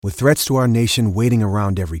With threats to our nation waiting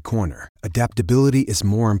around every corner, adaptability is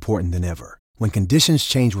more important than ever. When conditions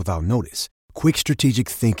change without notice, quick strategic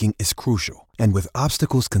thinking is crucial. And with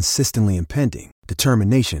obstacles consistently impending,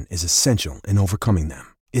 determination is essential in overcoming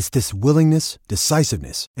them. It's this willingness,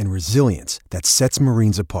 decisiveness, and resilience that sets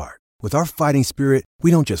Marines apart. With our fighting spirit, we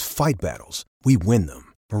don't just fight battles, we win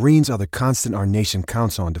them. Marines are the constant our nation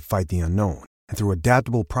counts on to fight the unknown. And through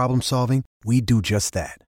adaptable problem solving, we do just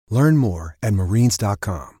that. Learn more at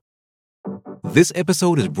marines.com. This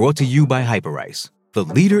episode is brought to you by Hyperice, the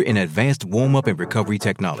leader in advanced warm-up and recovery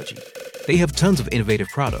technology. They have tons of innovative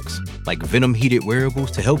products, like Venom-heated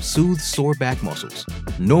wearables to help soothe sore back muscles,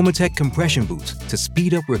 Normatec compression boots to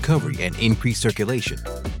speed up recovery and increase circulation,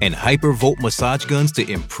 and Hypervolt massage guns to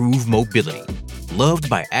improve mobility. Loved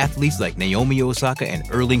by athletes like Naomi Osaka and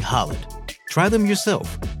Erling Haaland. Try them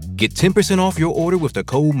yourself. Get 10% off your order with the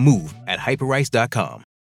code MOVE at hyperice.com.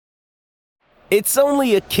 It's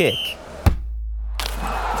only a kick,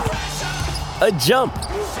 a jump,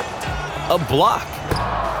 a block.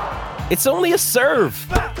 It's only a serve.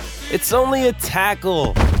 It's only a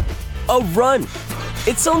tackle, a run.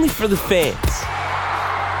 It's only for the fans.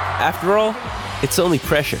 After all, it's only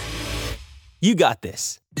pressure. You got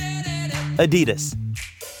this. Adidas.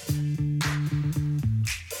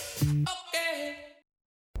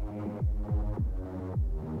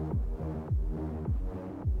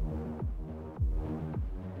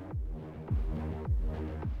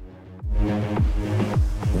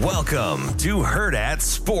 Welcome to Hurrdat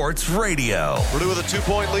Sports Radio. Purdue with a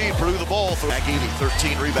 2-point lead. Purdue the ball. McEady,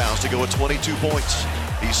 13 rebounds to go with 22 points.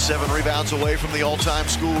 He's 7 rebounds away from the all-time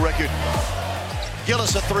school record.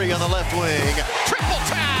 Gillis a 3 on the left wing. Triple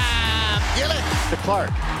time! Gillis! To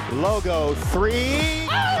Clark. Logo 3.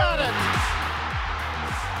 Got it!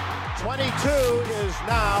 22 is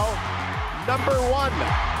now number 1.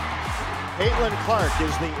 Caitlin Clark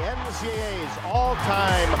is the NCAA's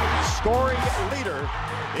all-time scoring leader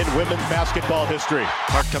in women's basketball history.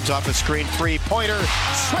 Clark comes off the screen. 3-pointer.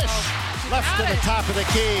 Swish! Left to the top of the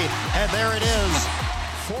key. And there it is.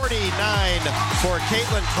 49 for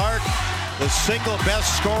Caitlin Clark. The single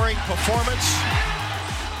best scoring performance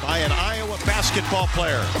by an Iowa basketball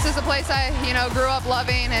player. This is a place I, grew up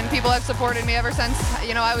loving, and people have supported me ever since,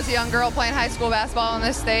 I was a young girl playing high school basketball in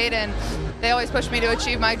this state, and they always pushed me to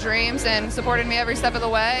achieve my dreams and supported me every step of the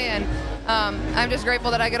way. And I'm just grateful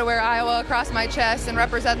that I get to wear Iowa across my chest and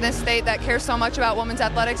represent this state that cares so much about women's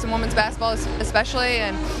athletics and women's basketball especially.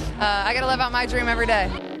 And I get to live out my dream every day.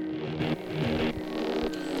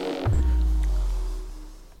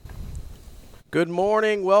 Good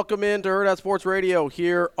morning. Welcome into Hurrdat Sports Radio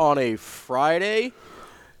here on a Friday.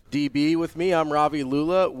 DB with me. I'm Ravi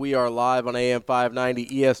Lula. We are live on AM 590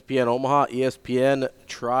 ESPN Omaha, ESPN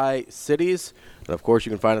Tri-Cities. And, of course,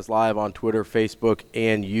 you can find us live on Twitter, Facebook,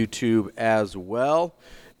 and YouTube as well.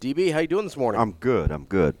 DB, how you doing this morning? I'm good.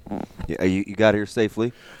 Yeah, you got here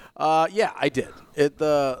safely? Yeah, I did.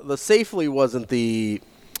 The safely wasn't the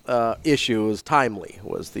issue. It was timely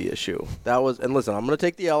was the issue. That was, and listen, I'm going to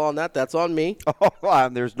take the L on that. That's on me. Oh,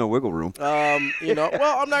 there's no wiggle room. Well,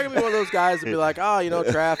 I'm not going to be one of those guys to be like,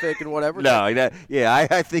 traffic and whatever. No,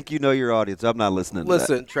 I think you know your audience. I'm not listening to that.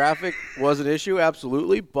 Listen, traffic was an issue,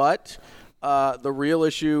 absolutely, but the real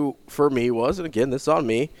issue for me was, and again, this is on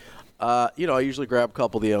me, I usually grab a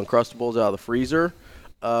couple of the Uncrustables out of the freezer.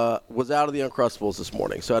 Was out of the Uncrustables this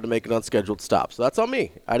morning, so I had to make an unscheduled stop. So that's on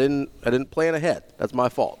me. I didn't plan ahead. That's my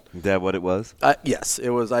fault. Is that what it was? Yes, it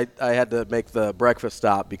was. I had to make the breakfast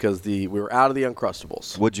stop because we were out of the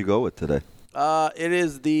Uncrustables. What'd you go with today? It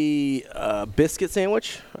is the biscuit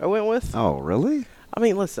sandwich I went with. Oh, really? I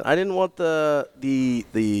mean, listen, I didn't want the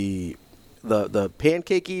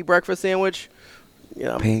pancakey breakfast sandwich.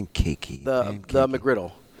 Pancakey. The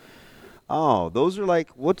McGriddle. Oh, those are like,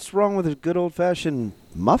 what's wrong with a good old-fashioned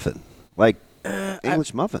muffin? Like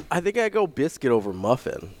English muffin? I think I go biscuit over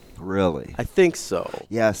muffin. Really? I think so.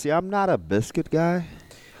 Yeah, see, I'm not a biscuit guy,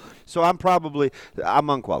 so I'm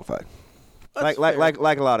unqualified. Like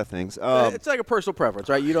a lot of things. It's like a personal preference,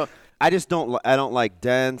 right? I don't like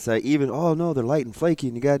dense. They're light and flaky,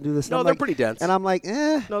 and you got to do this. No, they're pretty dense. And I'm like,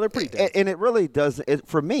 No, they're pretty dense. And it really does.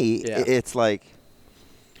 For me, it's like,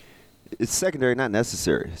 it's secondary, not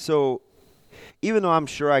necessary. So even though I'm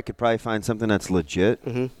sure I could probably find something that's legit,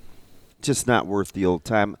 just not worth the old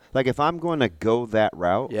time. Like, if I'm going to go that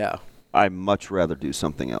route, I'd much rather do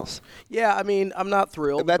something else. Yeah, I mean, I'm not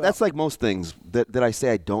thrilled. That's like most things that I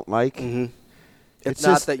say I don't like. Mm-hmm. It's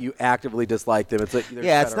not that you actively dislike them. It's like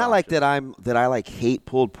it's not like that I like hate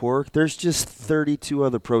pulled pork. There's just 32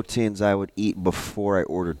 other proteins I would eat before I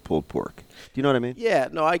ordered pulled pork. Do you know what I mean? Yeah,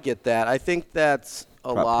 no, I get that. I think that's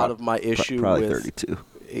a lot of my issue probably with 32.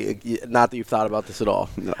 Not that you've thought about this at all.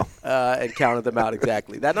 No. And counted them out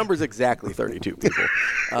exactly. That number's exactly 32 people.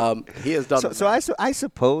 He has done. So I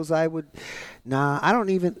suppose I would. Nah, I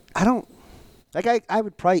don't. Like I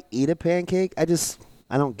would probably eat a pancake. I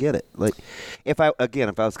don't get it. Like if I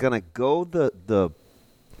was gonna go the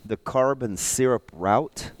carb and syrup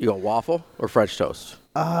route, you go waffle or French toast.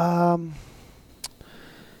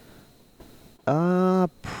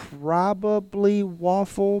 Probably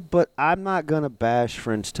waffle, but I'm not gonna bash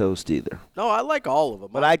French toast either. No, I like all of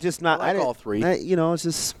them. But I like all three. It's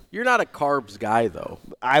just You're not a carbs guy though.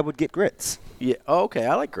 I would get grits. Yeah. Oh, okay.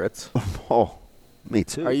 I like grits. Oh, me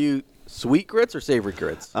too. Are you sweet grits or savory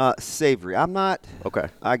grits? Savory. I'm not. Okay.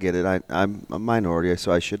 I get it. I'm a minority,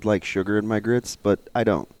 so I should like sugar in my grits, but I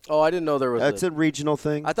don't. Oh, I didn't know there was. It's a regional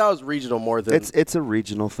thing. I thought it was regional more than. It's a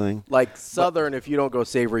regional thing. Like Southern, if you don't go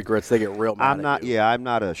savory grits, they get real mad at you. Yeah, I'm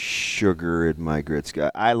not a sugar in my grits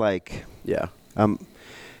guy. I like. Yeah. And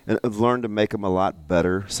I've learned to make them a lot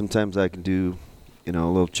better. Sometimes I can do, a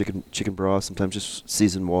little chicken broth. Sometimes just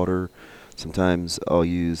seasoned water. Sometimes I'll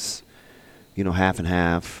use, half and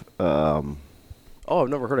half. I've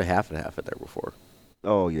never heard of half and half in there before.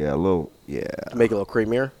 Oh yeah, a little. Yeah. To make it a little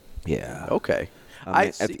creamier. Yeah. Okay.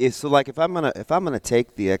 So like if I'm gonna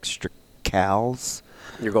take the extra cals,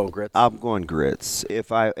 you're going grits. I'm going grits.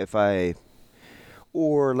 I'll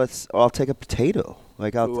take a potato.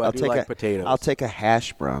 Like I'll take potatoes. I'll take a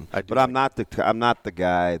hash brown. I'm not the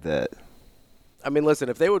guy that. I mean, listen,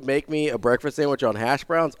 if they would make me a breakfast sandwich on hash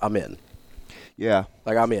browns, I'm in. Yeah.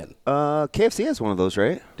 Like I'm in. KFC has one of those,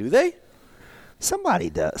 right? Do they? Somebody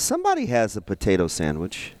does. Somebody has a potato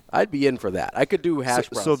sandwich. I'd be in for that. I could do hash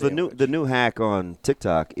brown. So the new hack on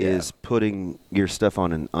TikTok is putting your stuff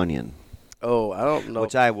on an onion. Oh, I don't know.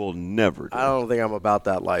 Which I will never do. I don't think I'm about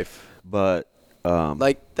that life. But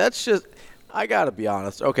that's just. I gotta be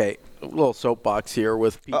honest. Okay, a little soapbox here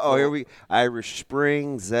with people. Oh, here we Irish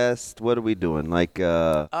Spring, Zest. What are we doing? Like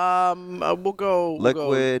we'll go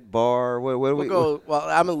liquid bar. What are we? Go. Well,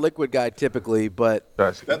 I'm a liquid guy typically, but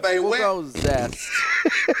we'll go Zest.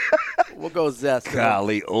 We'll go Zest.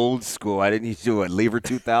 Golly, old school. I didn't used to do a Lever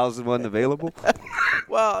 2000 wasn't available.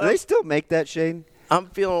 Well, do they still make that, Shane? I'm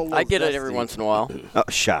feeling a little I get zesty. it every once in a while. Oh,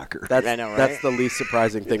 shocker. I know, right? That's the least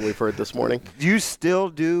surprising thing we've heard this morning. Do you still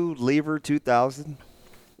do Lever 2000?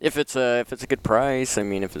 If it's a good price, I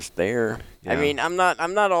mean, if it's there. Yeah. I mean, I'm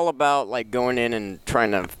not all about like going in and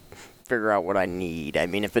trying to figure out what I need. I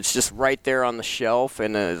mean, if it's just right there on the shelf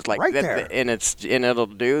and it's like right there. and it'll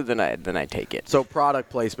do, then I take it. So product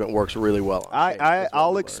placement works really well.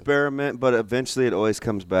 I'll experiment, but eventually it always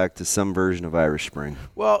comes back to some version of Irish Spring.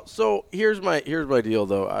 Well, so here's my deal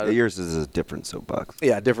though. Yours is a different soapbox.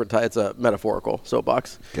 Yeah, different type. It's a metaphorical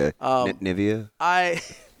soapbox. Okay. Nivea?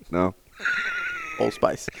 No. Old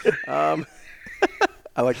Spice. I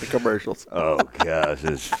like the commercials. Oh gosh,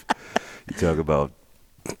 you talk about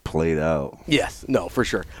played out. Yes, no, for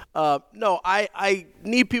sure. No, I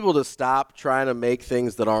need people to stop trying to make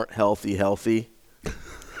things that aren't healthy.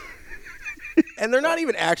 And they're not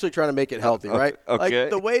even actually trying to make it healthy, right? Okay.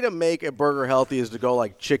 Like the way to make a burger healthy is to go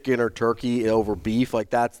like chicken or turkey over beef.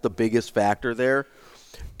 Like that's the biggest factor there.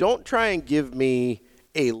 Don't try and give me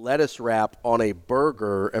a lettuce wrap on a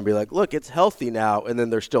burger and be like, look, it's healthy now, and then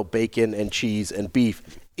there's still bacon and cheese and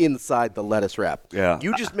beef inside the lettuce wrap. Yeah.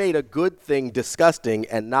 You just made a good thing disgusting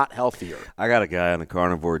and not healthier. I got a guy on the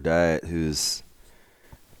carnivore diet who's,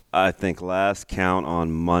 I think last count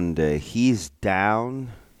on Monday, he's down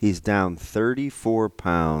 34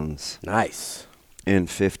 pounds. Nice. In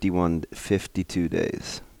 52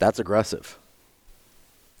 days. That's aggressive.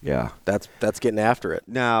 Yeah. That's getting after it.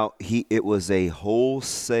 Now, it was a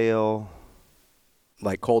wholesale,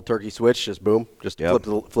 like cold turkey switch, just boom, just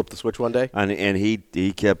flip the switch one day. And he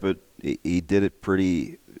kept it. He did it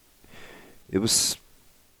pretty. It was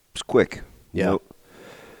quick. Yeah.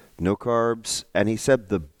 No carbs, and he said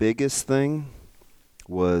the biggest thing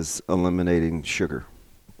was eliminating sugar.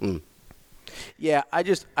 Mm. Yeah, I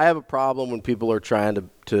have a problem when people are trying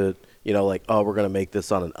to like, oh, we're gonna make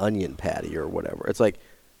this on an onion patty or whatever. It's like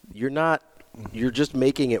you're just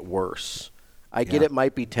making it worse. I get it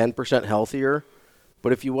might be 10% healthier,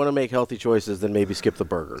 but if you want to make healthy choices, then maybe skip the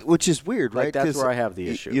burger. Which is weird, right? Like that's where I have the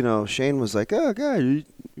issue. Shane was like, oh, God, are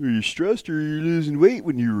you stressed or are you losing weight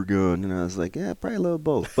when you were gone? And I was like, yeah, probably a little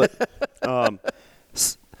both. But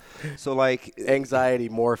so like anxiety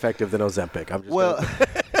more effective than Ozempic. I'm just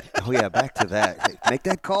oh, yeah, back to that. Hey, make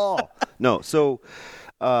that call. No, so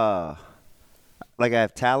like I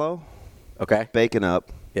have tallow. Okay. Bacon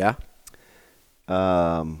up. Yeah.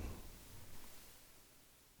 So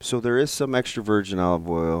there is some extra virgin olive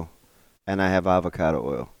oil, and I have avocado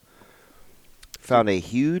oil. Found a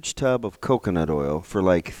huge tub of coconut oil for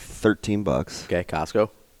like $13. Okay, Costco.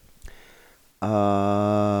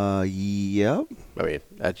 Yep. I mean,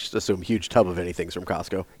 I just assume huge tub of anything's from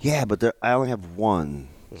Costco. Yeah, but I only have one,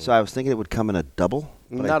 so I was thinking it would come in a double.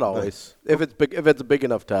 Not always. If it's big, if it's a big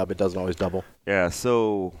enough tub, it doesn't always double. Yeah.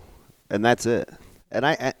 So, and that's it. And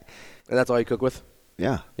and that's all you cook with.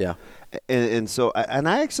 Yeah. Yeah. And so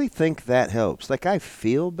I actually think that helps. Like I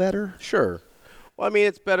feel better. Sure. Well, I mean,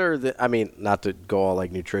 it's better that not to go all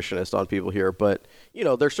like nutritionist on people here, but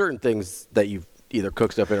there's certain things that you've either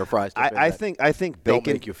cook stuff in or fry stuff in. I think bacon don't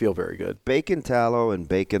make you feel very good. Bacon tallow and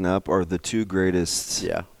bacon up are the two greatest.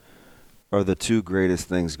 Yeah. Are the two greatest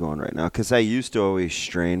things going right now. Because I used to always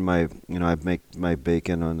strain my, I'd make my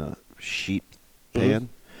bacon on a sheet pan,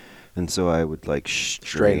 and so I would like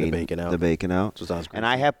strain the bacon out. So it sounds great. And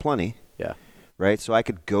I have plenty. Yeah. Right, so I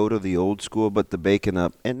could go to the old school, but the bacon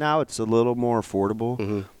up, and now it's a little more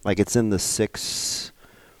affordable. Like it's in the $6.69,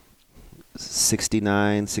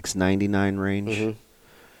 $6.99 range.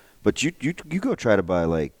 But you go try to buy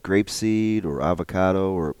like grapeseed or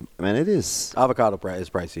avocado, or it is avocado is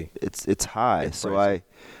pricey. It's high. It's so pricey.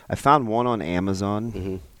 I found one on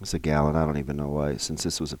Amazon. It's a gallon. I don't even know why, since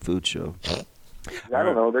this was a food show. I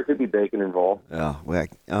don't know. There could be bacon involved. Yeah,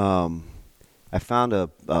 I found a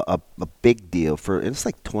big deal it's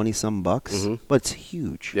like $20-some, but it's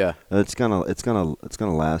huge. Yeah, it's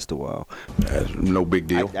gonna last a while. That's no big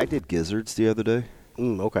deal. I did gizzards the other day.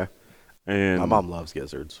 Okay. And my mom loves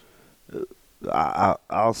gizzards.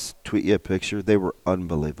 I'll tweet you a picture. They were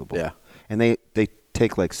unbelievable. Yeah, and they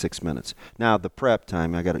take like 6 minutes. Now the prep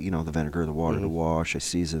time, I got the vinegar, the water to wash. I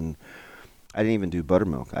season. I didn't even do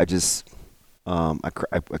buttermilk. I just I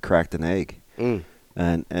cracked an egg.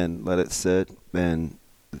 And let it sit, and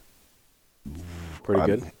pretty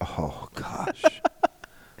good. Oh gosh,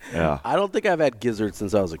 yeah. I don't think I've had gizzards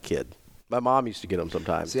since I was a kid. My mom used to get them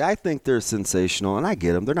sometimes. See, I think they're sensational, and I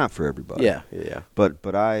get them. They're not for everybody. Yeah. But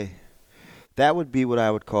that would be what I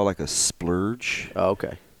would call like a splurge. Oh,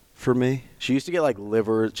 okay. For me, she used to get like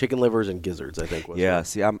chicken livers, and gizzards. I think. Yeah.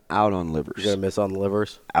 See, I'm out on livers. You're gonna miss on the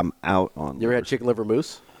livers. I'm out on. You ever had chicken liver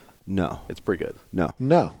mousse? No. It's pretty good. No.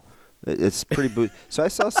 It's pretty So I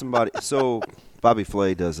saw somebody. So Bobby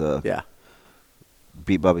Flay does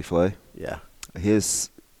beat Bobby Flay. Yeah. His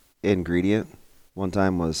ingredient one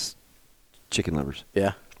time was chicken livers.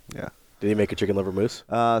 Yeah. Yeah. Did he make a chicken liver mousse?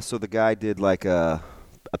 So the guy did like a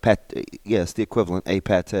pate. Yes, the equivalent, a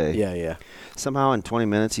pate. Yeah. Somehow in 20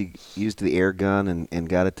 minutes he used the air gun and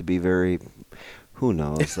got it to be very. Who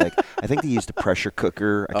knows? Like I think he used a pressure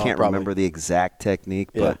cooker. I can't remember the exact technique,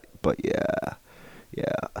 but yeah. Yeah,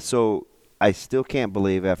 so I still can't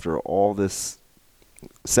believe after all this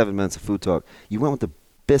 7 minutes of food talk, you went with the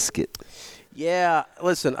biscuit. Yeah,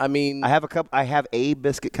 listen, I mean, I have a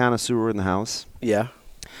biscuit connoisseur in the house. Yeah,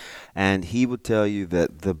 and he would tell you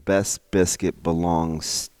that the best biscuit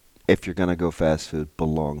belongs, if you're gonna go fast food,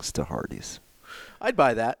 belongs to Hardee's. I'd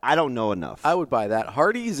buy that. I don't know enough. I would buy that.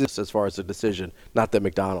 Hardee's is, as far as the decision, not that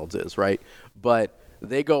McDonald's is, right? But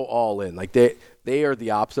they go all in. Like they are the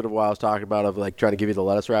opposite of what I was talking about, of like trying to give you the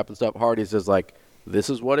lettuce wrap and stuff. Hardee's is like, this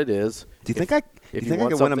is what it is. Do you think I could win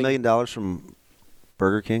 $1 million from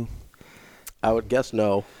Burger King? I would guess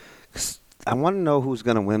no. I want to know who's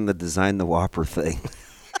going to win the Design the Whopper thing.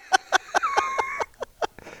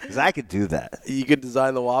 Because I could do that. You could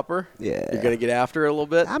design the Whopper? Yeah. You're going to get after it a little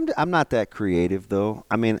bit? I'm not that creative, though.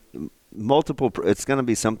 I mean, it's going to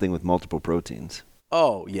be something with multiple proteins.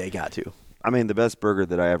 Oh, yeah, you got to. I mean, the best burger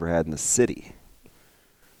that I ever had in the city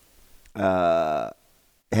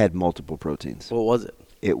had multiple proteins. What was it?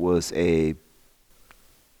 It was a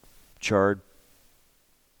charred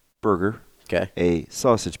burger, a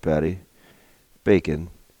sausage patty, bacon,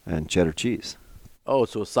 and cheddar cheese. Oh,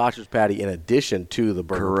 so a sausage patty in addition to the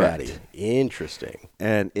burger patty. Interesting.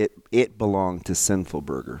 And it belonged to Sinful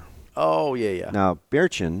Burger. Oh, yeah. Now,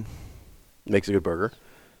 Birchen makes a good burger.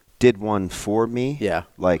 Did one for me. Yeah.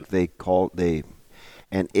 Like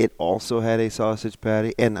and it also had a sausage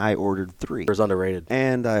patty, and I ordered 3. It was underrated.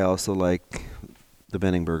 And I also like the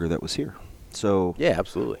Benning burger that was here. So yeah,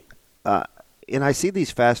 absolutely. And I see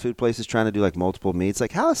these fast food places trying to do like multiple meats.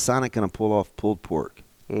 Like, how is Sonic going to pull off pulled pork?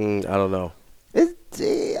 I don't know.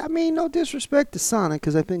 I mean, no disrespect to Sonic,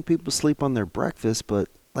 because I think people sleep on their breakfast, but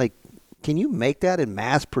like, can you make that in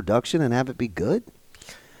mass production and have it be good?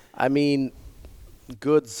 I mean,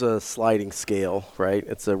 good's a sliding scale, right?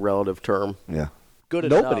 It's a relative term. Yeah. Good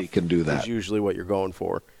Nobody enough can do that. is usually what you're going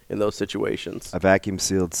for in those situations. I vacuum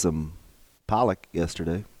sealed some pollock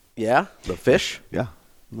yesterday. Yeah? The fish? Yeah.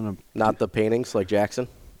 Not the paintings like Jackson?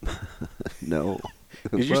 No.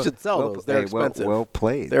 You should sell those. They're expensive. Well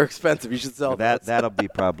played. They're expensive. You should sell those. That'll be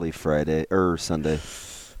probably Friday or Sunday.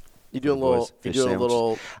 You doing a little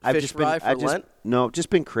fish fry for Lent? No, just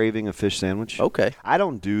been craving a fish sandwich. Okay. I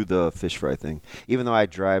don't do the fish fry thing, even though I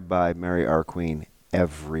drive by Mary Our Queen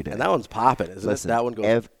every day. And that one's popping, isn't it? That one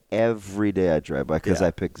goes every day I drive by because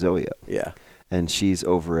I pick Zoe up. Yeah. And she's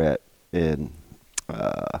over in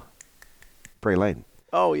Prairie Lane.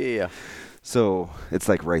 Oh, yeah. So it's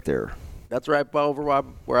like right there. That's right over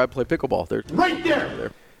where I play pickleball. They're right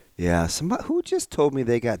there. Yeah, somebody who just told me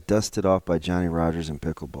they got dusted off by Johnny Rogers in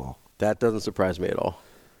pickleball. That doesn't surprise me at all.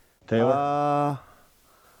 Taylor?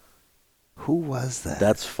 Who was that?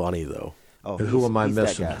 That's funny, though. Oh, who am I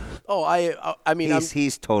missing? Oh, I mean,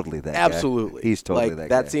 he's totally that guy. Absolutely. He's totally that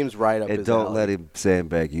guy. That seems right up his alley. Don't let him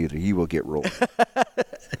sandbag you. He will get rolled.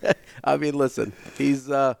 I mean, listen, he's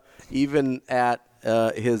even at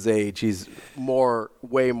his age, he's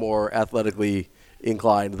way more athletically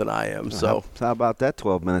inclined than I am. So how about that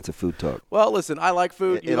 12 minutes of food talk? Well, listen, I like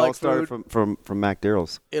food. It all started from Mac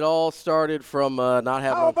Darrell's. It all started from not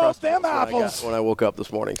having Uncrustables when I woke up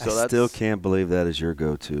this morning. So I still can't believe that is your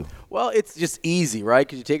go-to. Well, it's just easy, right?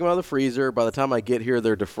 Because you take them out of the freezer. By the time I get here,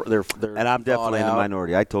 they're and I'm definitely in the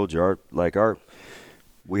minority. I told you,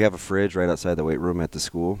 we have a fridge right outside the weight room at the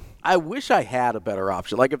school. I wish I had a better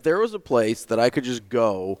option. Like if there was a place that I could just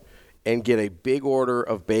go and get a big order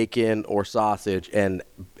of bacon or sausage and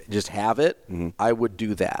just have it, I would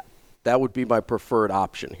do that. That would be my preferred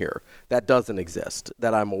option here. That doesn't exist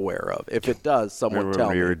that I'm aware of. If it does, someone tell me.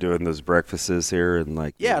 Remember we were doing those breakfasts here and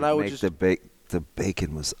and I would just the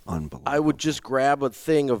bacon was unbelievable. I would just grab a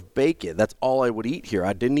thing of bacon. That's all I would eat here.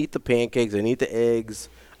 I didn't eat the pancakes. I didn't eat the eggs.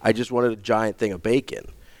 I just wanted a giant thing of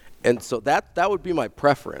bacon. And so that would be my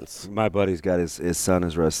preference. My buddy's got his son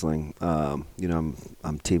is wrestling. I'm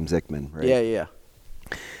Team Zickman, right? Yeah.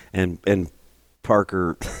 And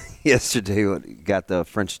Parker yesterday got the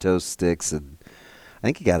French toast sticks, and I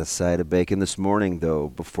think he got a side of bacon this morning. Though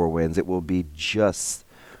before wins, it will be just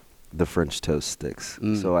the French toast sticks.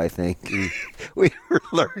 So I think we were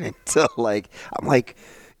learning to I'm like.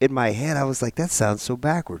 In my head, I was like, that sounds so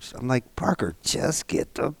backwards. I'm like, Parker, just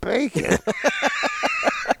get the bacon.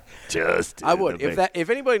 I would. If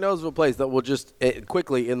anybody knows of a place that will just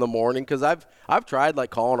quickly in the morning, because I've tried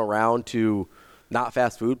calling around to not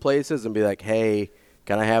fast food places and be like, hey,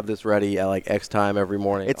 can I have this ready at X time every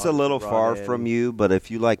morning? It's a little far from you, but if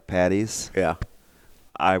you like patties,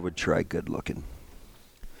 I would try Good Looking.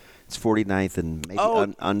 It's 49th and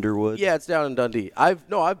maybe Underwood. Yeah, it's down in Dundee.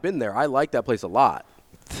 I've been there. I like that place a lot.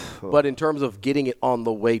 But in terms of getting it on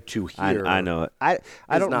the way to here, I know it. I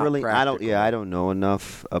don't really. Practical. I don't know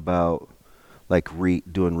enough about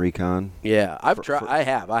doing recon. Yeah, I've tried. I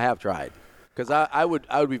have tried. Because I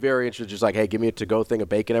would be very interested. Just hey, give me a to-go thing of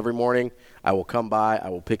bacon every morning. I will come by. I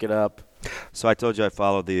will pick it up. So I told you I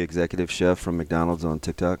followed the executive chef from McDonald's on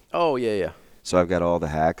TikTok. Oh yeah. So I've got all the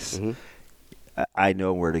hacks. I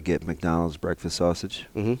know where to get McDonald's breakfast sausage.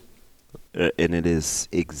 And it is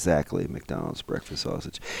exactly McDonald's breakfast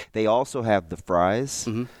sausage. They also have the fries,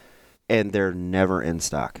 and they're never in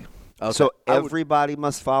stock. Okay. So everybody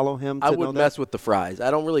must follow him to I would mess with the fries.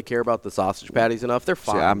 I don't really care about the sausage patties enough. They're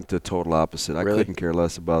fine. See, I'm the total opposite. Really? I couldn't care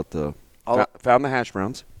less about the found the hash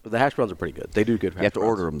browns. The hash browns are pretty good. They do good hash browns. You have to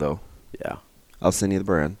order them, though. Yeah. I'll send you the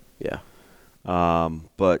brand. Yeah.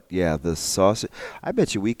 But, yeah, the sausage. I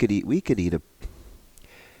bet you we could eat a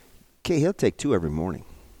 – okay, he'll take 2 every morning.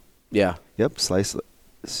 Yeah. Yep, slice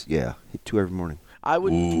it. Yeah, 2 every morning. I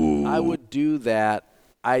would do that.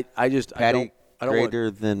 I just Patty I don't greater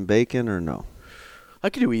than bacon or no? I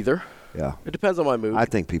could do either. Yeah. It depends on my mood. I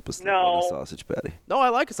think people still want a sausage patty. No, I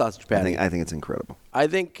like a sausage patty. I think it's incredible. I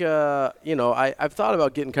think I've thought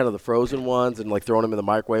about getting kind of the frozen ones and throwing them in the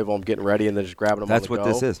microwave while I'm getting ready and then just grabbing them. That's on the what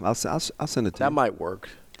go. this is. I'll send it to you. That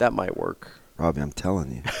might work. Robbie, I'm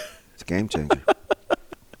telling you, it's a game changer.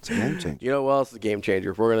 It's a game changer. You know what else is a game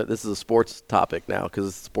changer? This is a sports topic now because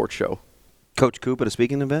it's a sports show. Coach Coop at a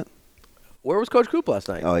speaking event? Where was Coach Coop last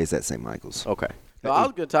night? Oh, he's at St. Michael's. Okay. No, I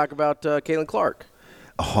was going to talk about Caitlin Clark.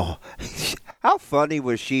 Oh, how funny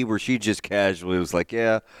was she where she just casually was like,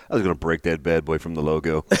 yeah, I was going to break that bad boy from the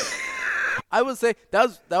logo. I would say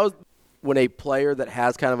that was when a player that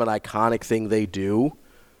has kind of an iconic thing they do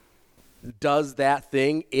does that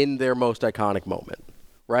thing in their most iconic moment,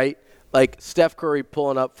 right? Like Steph Curry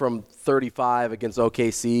pulling up from 35 against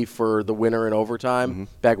OKC for the winner in overtime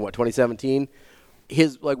back in 2017.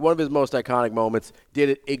 One of his most iconic moments did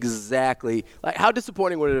it exactly. How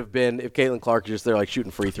disappointing would it have been if Caitlin Clark was just there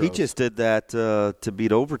shooting free throws? He just did that to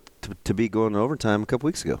be going to overtime a couple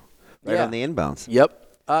weeks ago, right on the inbounds.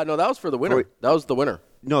 Yep. No, that was for the winner. That was the winner.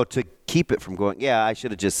 No, to keep it from going. Yeah, I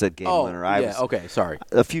should have just said game winner. Okay, sorry.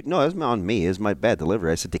 No, it was on me. It was my bad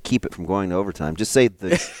delivery. I said to keep it from going to overtime. Just say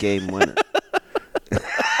the game winner.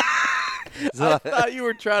 I thought you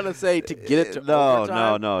were trying to say to get it to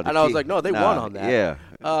overtime. No. And I was like, no, they won on that.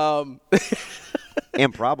 Yeah.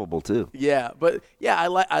 Improbable too. Yeah, but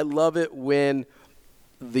I love it when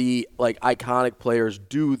the iconic players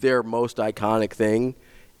do their most iconic thing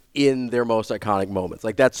in their most iconic moments.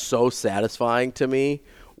 Like that's so satisfying to me.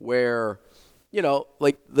 Where, you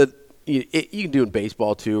can do in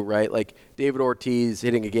baseball too, right? Like David Ortiz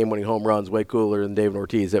hitting a game-winning home run is way cooler than David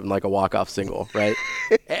Ortiz hitting like a walk-off single, right?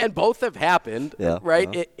 And both have happened, right?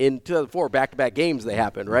 Uh-huh. In 2004, back-to-back games they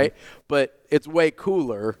happened, right? But it's way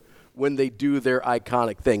cooler when they do their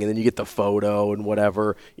iconic thing, and then you get the photo and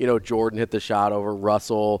whatever. Jordan hit the shot over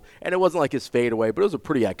Russell, and it wasn't like his fadeaway, but it was a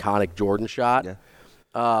pretty iconic Jordan shot.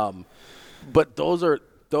 Yeah. But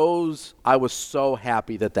those, I was so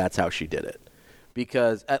happy that that's how she did it.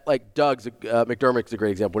 Because, McDermott's a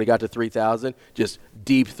great example. When he got to 3,000, just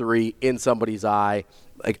deep three in somebody's eye,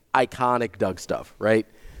 like iconic Doug stuff, right?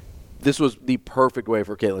 This was the perfect way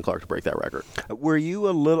for Caitlin Clark to break that record. Were you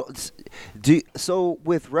a little so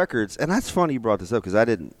with records, and that's funny you brought this up because I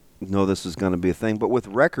didn't know this was going to be a thing, but with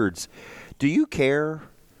records, do you care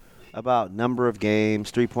about number of games,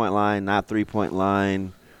 three-point line, not three-point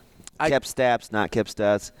line, kept stats, not kept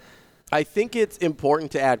stats? I think it's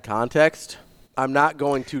important to add context. I'm not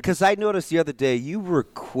going to. Because I noticed the other day you were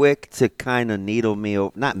quick to kind of needle me,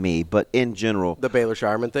 not me, but in general. The Baylor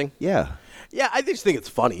Shireman thing? Yeah. Yeah, I just think it's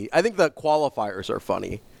funny. I think the qualifiers are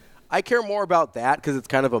funny. I care more about that because it's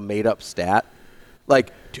kind of a made-up stat.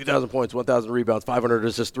 Like 2,000 points, 1,000 rebounds, 500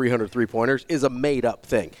 assists, 300 three-pointers is a made-up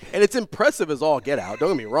thing. And it's impressive as all get out, don't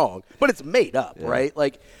get me wrong, but it's made up, right?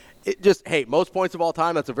 Like, it just, most points of all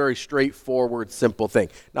time, that's a very straightforward, simple thing.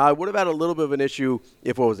 Now, I would have had a little bit of an issue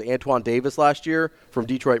if it was Antoine Davis last year from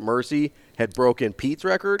Detroit Mercy had broken Pete's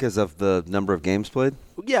record. Because of the number of games played?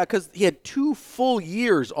 Yeah, because he had 2 full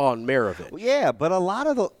years on Maravich. Well, yeah, but a lot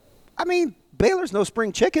of Baylor's no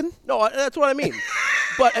spring chicken. No, that's what I mean.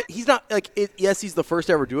 But he's not, yes, he's the first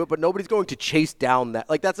to ever do it, but nobody's going to chase down that.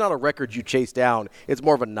 Like, that's not a record you chase down. It's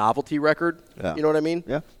more of a novelty record. Yeah. You know what I mean?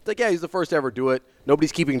 Yeah. It's like, he's the first to ever do it.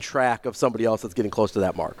 Nobody's keeping track of somebody else that's getting close to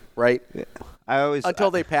that mark, right? Yeah.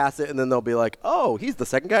 Until they pass it, and then they'll be like, oh, he's the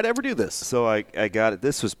second guy to ever do this. So I got it.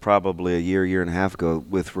 This was probably a year and a half ago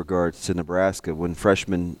with regards to Nebraska when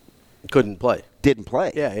freshmen didn't play.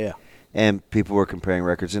 Yeah. And people were comparing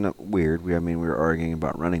records, and weird. We were arguing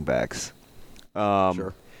about running backs.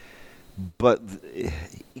 Sure. But,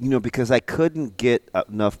 because I couldn't get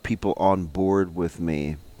enough people on board with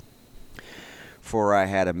me for I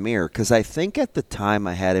had Amir, because I think at the time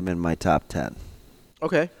I had him in my top 10.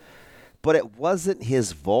 Okay. But it wasn't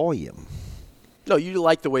his volume. No, you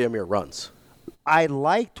like the way Amir runs. I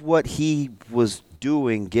liked what he was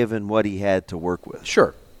doing given what he had to work with.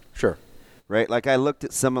 Sure. Right? Like I looked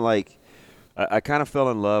at some I kind of fell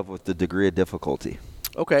in love with the degree of difficulty.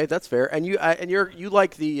 Okay, that's fair. And you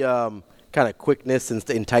like the kind of quickness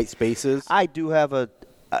in tight spaces. I do have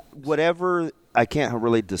whatever. I can't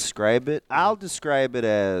really describe it. I'll describe it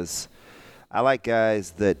as I like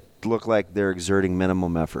guys that look like they're exerting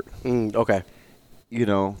minimum effort. Okay.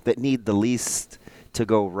 That need the least to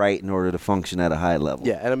go right in order to function at a high level.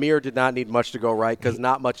 Yeah, and Amir did not need much to go right because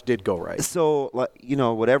not much did go right. So,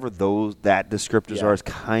 whatever that descriptors are is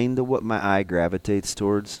kind of what my eye gravitates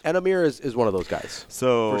towards. And Amir is one of those guys.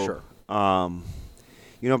 So, for sure.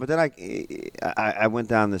 But then I went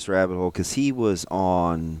down this rabbit hole because he was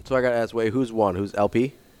on. So I got to ask, who's one? Who's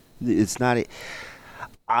LP? It's not.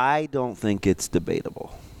 I don't think it's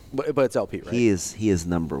debatable. But it's LP, right? He is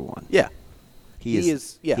number one. Yeah. He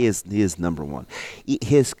is number one.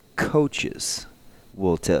 His coaches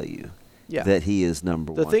will tell you that he is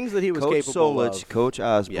number one. The things that he was Coach capable Solich, of. Coach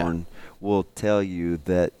Osborne will tell you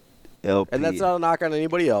that LP. And that's not a knock on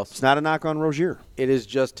anybody else. It's not a knock on Rozier. It is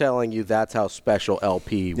just telling you that's how special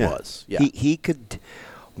LP was. Yeah. He could.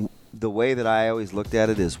 The way that I always looked at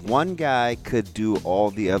it is one guy could do all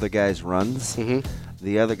the other guys' runs. Mm-hmm.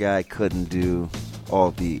 The other guy couldn't do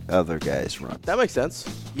all the other guys' runs. That makes sense.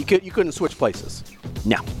 You couldn't switch places.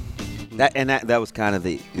 No. That was kind of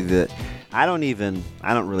the I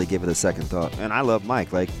don't really give it a second thought. And I love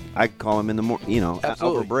Mike. Like I call him in the morning,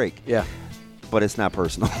 over break. Yeah. But it's not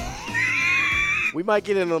personal. We might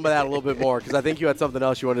get into that a little bit more because I think you had something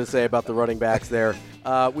else you wanted to say about the running backs there.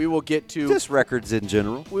 We will get to just records in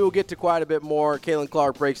general. We will get to quite a bit more. Caitlin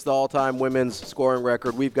Clark breaks the all-time women's scoring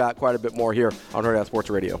record. We've got quite a bit more here on Herd Out Sports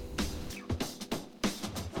Radio.